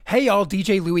Hey y'all,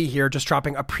 DJ Louie here, just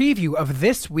dropping a preview of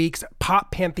this week's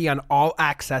Pop Pantheon All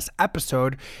Access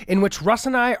episode, in which Russ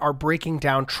and I are breaking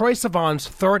down Troye Sivan's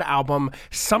third album,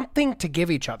 Something to Give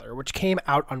Each Other, which came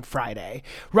out on Friday.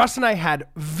 Russ and I had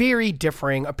very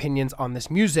differing opinions on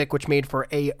this music, which made for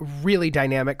a really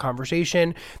dynamic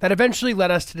conversation that eventually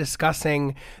led us to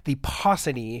discussing the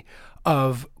paucity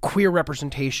of queer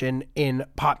representation in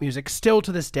pop music still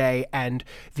to this day, and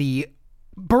the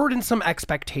burdensome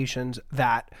expectations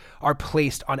that are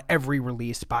placed on every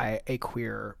release by a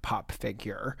queer pop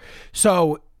figure.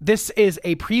 So this is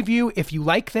a preview. If you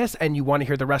like this and you want to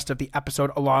hear the rest of the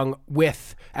episode along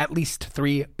with at least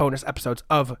 3 bonus episodes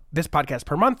of this podcast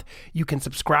per month, you can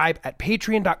subscribe at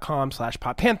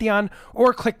patreon.com/poppantheon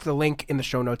or click the link in the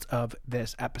show notes of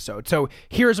this episode. So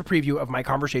here's a preview of my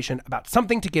conversation about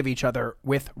Something to Give Each Other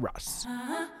with Russ.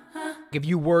 If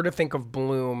you were to think of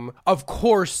Bloom, of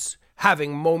course,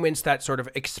 having moments that sort of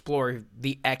explore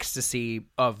the ecstasy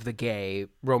of the gay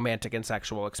romantic and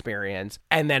sexual experience,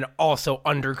 and then also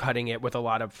undercutting it with a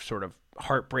lot of sort of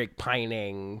heartbreak,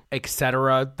 pining,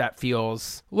 etc., that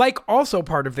feels like also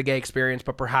part of the gay experience,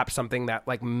 but perhaps something that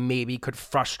like maybe could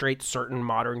frustrate certain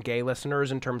modern gay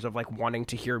listeners in terms of like wanting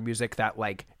to hear music that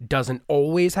like doesn't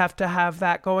always have to have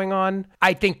that going on.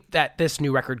 I think that this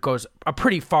new record goes a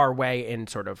pretty far way in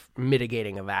sort of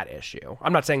mitigating that issue.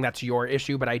 I'm not saying that's your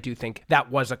issue, but I do think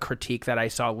that was a critique that I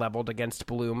saw leveled against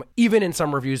Bloom, even in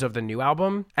some reviews of the new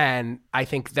album. And I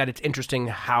think that it's interesting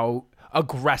how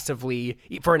aggressively,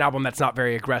 for an album that's not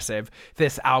very aggressive,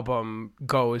 this album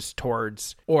goes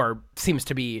towards, or seems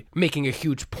to be making a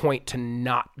huge point to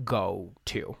not go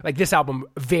to. Like, this album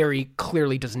very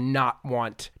clearly does not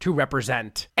want to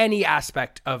represent any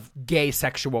aspect of gay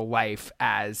sexual life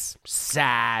as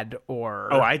sad or...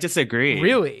 Oh, I disagree.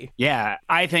 Really? Yeah.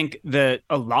 I think that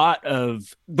a lot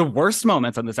of the worst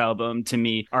moments on this album to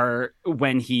me are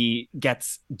when he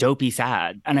gets dopey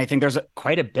sad. And I think there's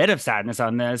quite a bit of sadness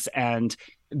on this, and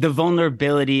the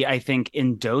vulnerability, I think,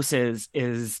 in doses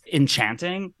is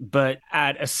enchanting, but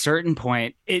at a certain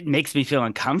point, it makes me feel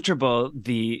uncomfortable,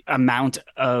 the amount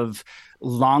of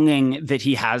longing that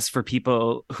he has for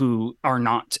people who are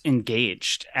not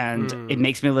engaged. And it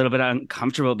makes me a little bit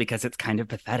uncomfortable because it's kind of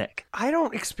pathetic. I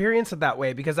don't experience it that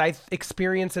way because I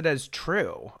experience it as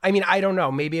true. I mean, I don't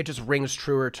know. Maybe it just rings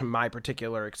truer to my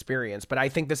particular experience, but I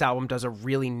think this album does a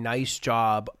really nice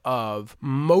job of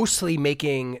mostly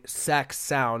making sex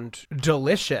sound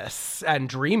delicious and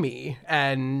dreamy,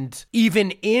 and even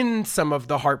in some of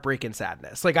the heartbreak and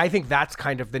sadness. Like, I think that's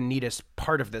kind of the neatest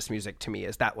part of this music to me,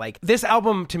 is that like this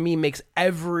album to me makes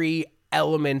every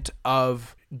element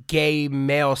of gay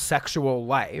male sexual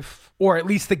life, or at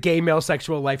least the gay male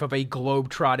sexual life of a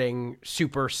globe-trotting,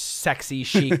 super sexy,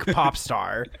 chic pop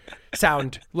star,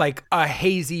 sound like a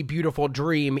hazy, beautiful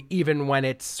dream, even when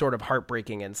it's sort of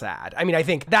heartbreaking and sad. I mean, I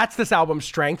think that's this album's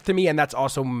strength to me, and that's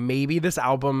also maybe this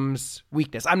album's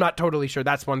weakness. I'm not totally sure.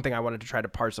 That's one thing I wanted to try to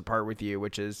parse apart with you,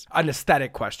 which is an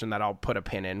aesthetic question that I'll put a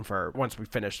pin in for once we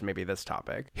finish maybe this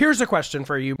topic. Here's a question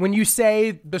for you. When you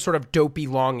say the sort of dopey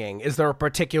longing, is there a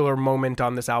particular moment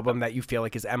on this album that you feel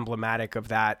like is emblematic of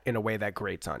that in a way that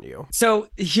grates on you? So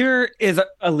here is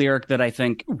a lyric that I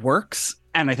think works,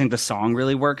 and I think the song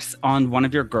really works. On One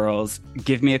of Your Girls,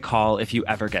 give me a call if you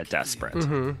ever get desperate.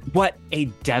 Mm-hmm. What a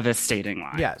devastating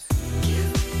line. Yes.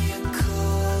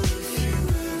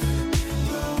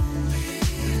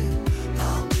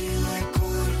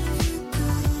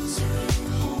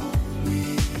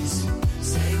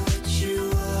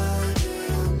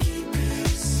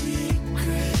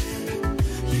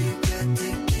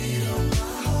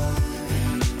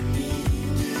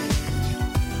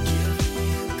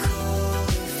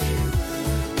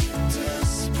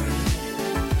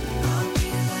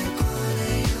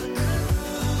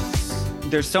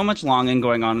 There's so much longing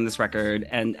going on in this record,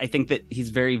 and I think that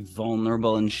he's very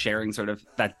vulnerable in sharing sort of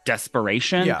that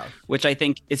desperation, which I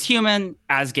think is human.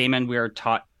 As gay men, we are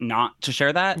taught not to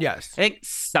share that. Yes. I think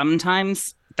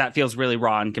sometimes that feels really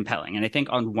raw and compelling. And I think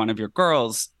on One of Your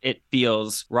Girls, it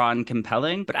feels raw and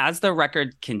compelling. But as the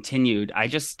record continued, I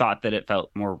just thought that it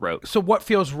felt more rote. So what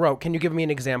feels rote? Can you give me an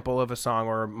example of a song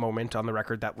or a moment on the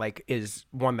record that like is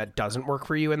one that doesn't work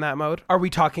for you in that mode? Are we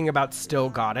talking about Still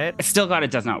Got It? Still Got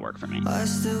It does not work for me. I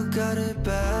still got it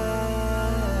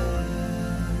bad.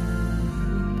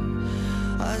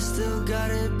 I still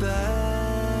got it bad.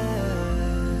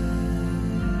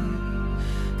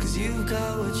 'Cause you've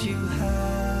got what you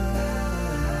have.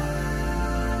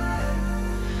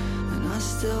 I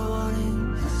still want it.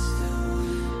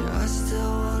 I still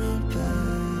want it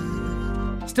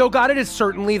bad. Still Got It is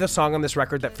certainly the song on this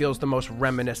record that feels the most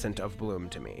reminiscent of Bloom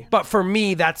to me. But for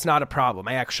me, that's not a problem.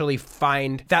 I actually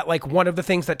find that like one of the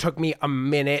things that took me a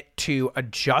minute to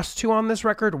adjust to on this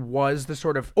record was the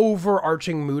sort of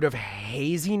overarching mood of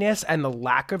haziness and the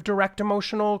lack of direct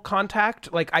emotional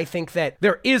contact. Like, I think that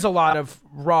there is a lot of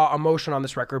raw emotion on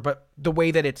this record, but the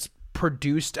way that it's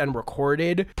produced and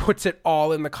recorded puts it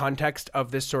all in the context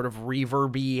of this sort of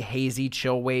reverby, hazy,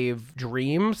 chill wave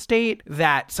dream state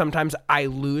that sometimes I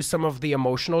lose some of the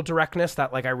emotional directness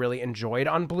that like I really enjoyed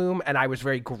on Bloom. And I was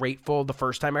very grateful the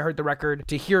first time I heard the record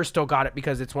to hear Still Got It,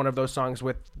 because it's one of those songs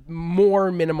with more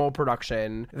minimal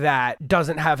production that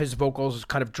doesn't have his vocals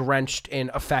kind of drenched in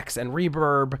effects and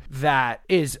reverb, that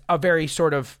is a very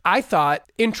sort of, I thought,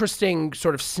 interesting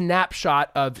sort of snapshot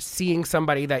of seeing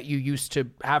somebody that you used to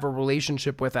have a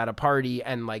relationship with at a party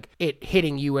and like it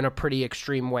hitting you in a pretty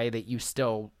extreme way that you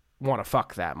still want to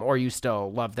fuck them or you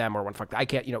still love them or want to fuck them. I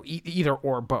can't, either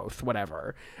or both,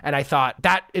 whatever. And I thought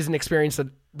that is an experience that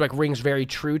like rings very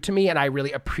true to me, and I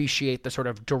really appreciate the sort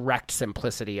of direct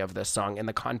simplicity of this song in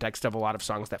the context of a lot of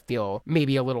songs that feel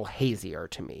maybe a little hazier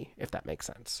to me, if that makes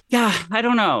sense. Yeah, I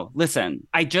don't know. Listen,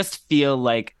 I just feel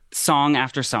like song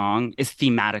after song is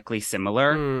thematically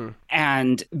similar,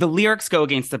 and the lyrics go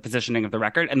against the positioning of the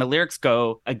record, and the lyrics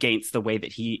go against the way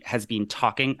that he has been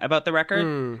talking about the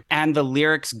record, and the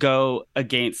lyrics go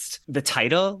against the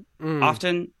title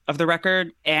often of the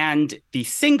record and the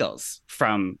singles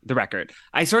from the record.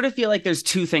 I sort of feel like there's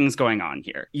two things going on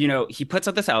here. He puts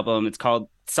out this album, it's called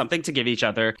Something to Give Each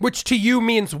Other. Which to you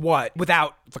means what,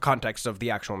 without the context of the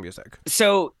actual music?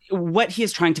 So what he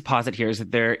is trying to posit here is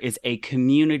that there is a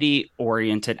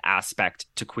community-oriented aspect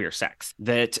to queer sex.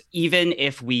 That even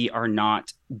if we are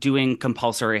not doing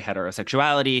compulsory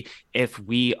heterosexuality, if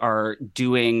we are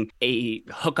doing a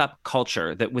hookup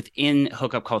culture, that within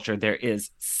hookup culture there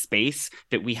is space,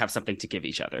 that we have something to give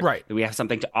each other. Right. That we have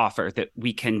something to offer, that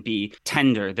we can be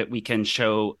tender, that we can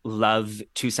show love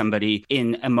to somebody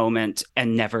in a moment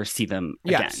and never see them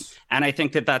again. Yes. And I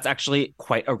think that that's actually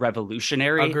quite a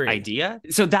revolutionary idea.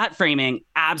 So that framing,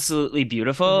 absolutely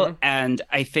beautiful. And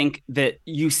I think that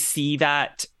you see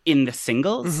that in the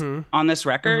singles on this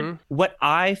record. What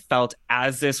I felt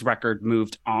as this record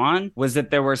moved on was that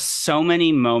there were so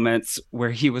many moments where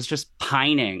he was just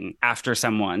pining after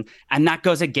someone. And that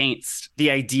goes against the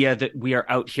idea that we are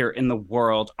out here in the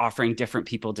world offering different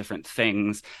people different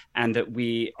things, and that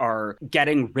we are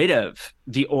getting rid of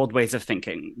the old ways of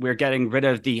thinking. We're getting rid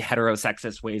of the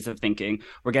heterosexist ways of thinking.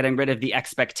 We're getting rid of the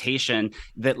expectation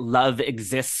that love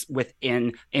exists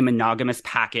within a monogamous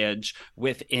package,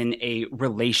 within a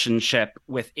relationship,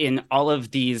 within all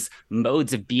of these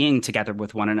modes of being together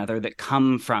with one another that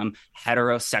come from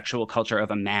heterosexual culture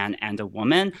of a man and a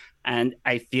woman. And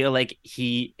I feel like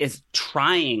he is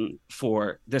trying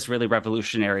for this really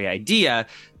revolutionary idea,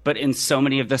 but in so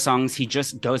many of the songs, he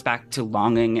just goes back to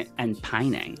longing and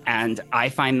pining. And I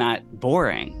find that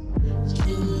boring.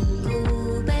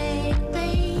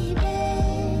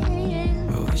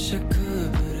 I wish I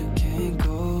could, but I can't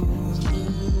go.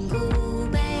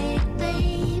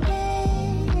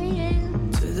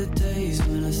 To the days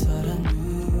when I thought I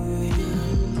knew you.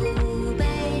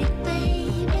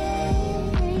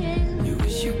 You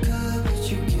wish you could,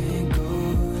 but you can't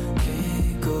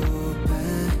go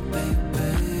back,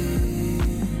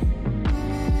 baby.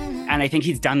 And I think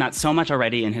he's done that so much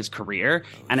already in his career.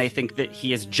 And I think that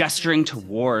he is gesturing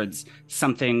towards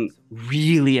something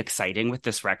really exciting with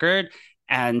this record.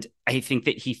 And I think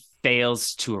that he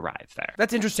fails to arrive there.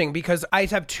 That's interesting, because I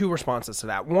have two responses to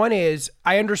that. One is,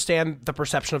 I understand the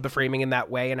perception of the framing in that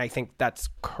way, and I think that's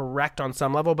correct on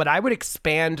some level, but I would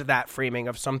expand that framing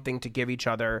of something to give each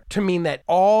other to mean that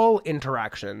all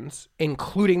interactions,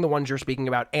 including the ones you're speaking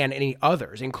about and any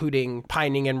others, including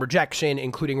pining and rejection,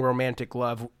 including romantic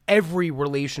love, every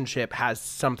relationship has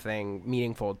something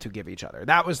meaningful to give each other.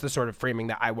 That was the sort of framing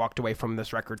that I walked away from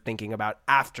this record thinking about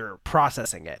after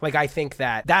processing it. Like, I think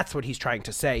that that's what he's trying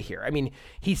to say here. I mean,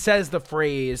 he says the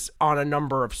phrase on a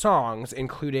number of songs,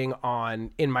 including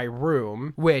on In My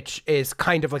Room, which is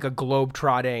kind of like a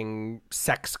globe-trotting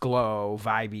sex glow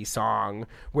vibey song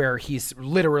where he's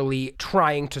literally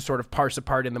trying to sort of parse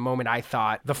apart in the moment, I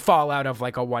thought, the fallout of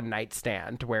like a one-night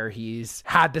stand where he's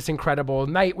had this incredible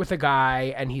night with a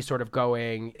guy and he's sort of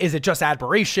going, is it just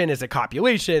admiration? Is it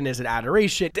copulation? Is it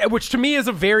adoration? Which to me is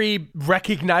a very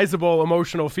recognizable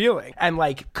emotional feeling. And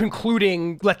like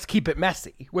concluding, let's keep it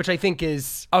messy, which I think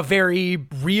is a very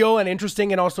real and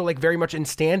interesting and also like very much in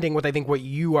standing with I think what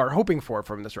you are hoping for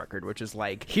from this record, which is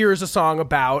like, here's a song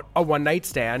about a one night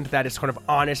stand that is kind of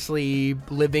honestly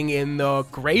living in the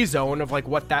gray zone of like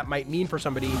what that might mean for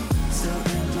somebody. So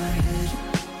in my head,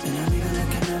 and I leave it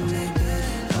like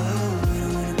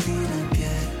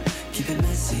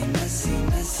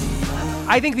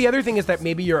I think the other thing is that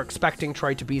maybe you're expecting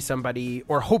Troye to be somebody,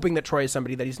 or hoping that Troye is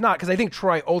somebody that he's not, because I think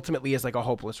Troye ultimately is like a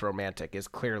hopeless romantic, is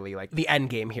clearly like the end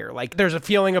game here. Like there's a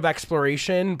feeling of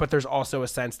exploration, but there's also a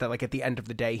sense that like at the end of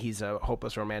the day, he's a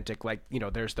hopeless romantic. Like, you know,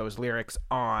 there's those lyrics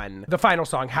on the final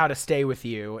song, How to Stay With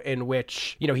You, in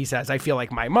which, you know, he says, I feel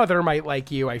like my mother might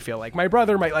like you. I feel like my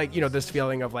brother might like, you know, this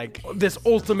feeling of like this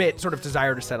ultimate sort of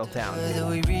desire to settle down. That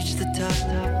we reach the top,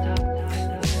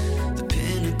 the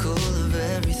pinnacle of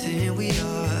everything we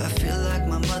are. I feel like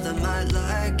my mother might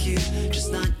like you, just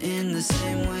not in the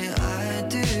same way I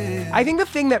do. I think the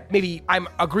thing that maybe I'm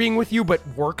agreeing with you but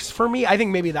works for me, I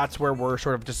think maybe that's where we're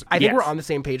sort of just, I think we're on the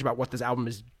same page about what this album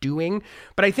is doing,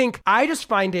 but I think I just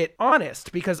find it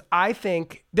honest, because I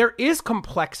think there is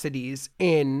complexities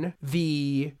in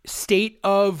the state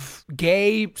of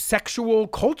gay sexual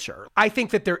culture. I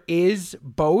think that there is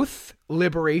both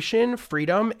liberation,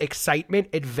 freedom, excitement,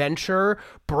 adventure,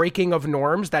 breaking of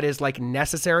norms that is like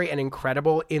necessary and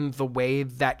incredible in the way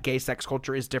that gay sex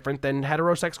culture is different than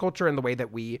heterosex culture, and the way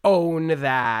that we own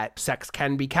that sex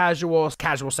can be casual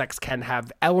sex can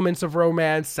have elements of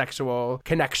romance, sexual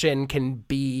connection can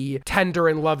be tender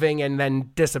and loving and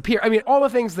then disappear. I mean, all the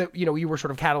things that, you know, you were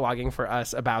sort of cataloging for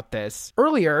us about this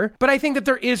earlier, but I think that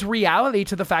there is reality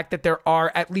to the fact that there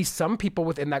are at least some people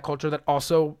within that culture that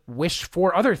also wish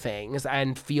for other things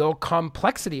and feel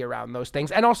complexity around those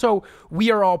things. And also, we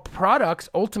are all products,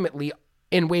 ultimately,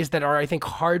 in ways that are, I think,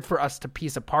 hard for us to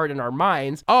piece apart in our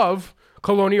minds, of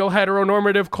colonial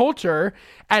heteronormative culture.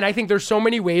 And I think there's so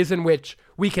many ways in which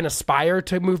we can aspire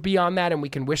to move beyond that, and we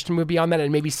can wish to move beyond that.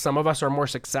 And maybe some of us are more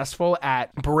successful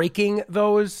at breaking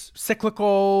those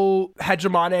cyclical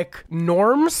hegemonic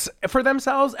norms for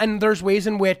themselves. And there's ways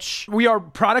in which we are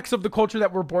products of the culture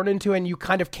that we're born into, and you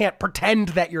kind of can't pretend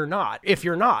that you're not, if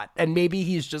you're not. And maybe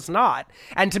he's just not.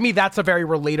 And to me, that's a very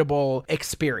relatable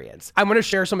experience. I'm going to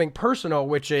share something personal,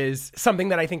 which is something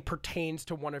that I think pertains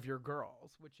to one of your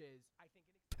girls, which is,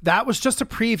 that was just a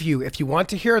preview. If you want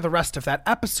to hear the rest of that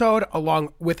episode,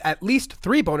 along with at least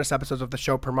 3 bonus episodes of the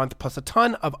show per month, plus a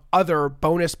ton of other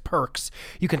bonus perks,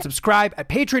 you can subscribe at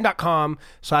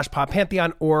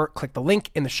patreon.com/poppantheon, or click the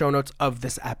link in the show notes of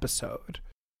this episode.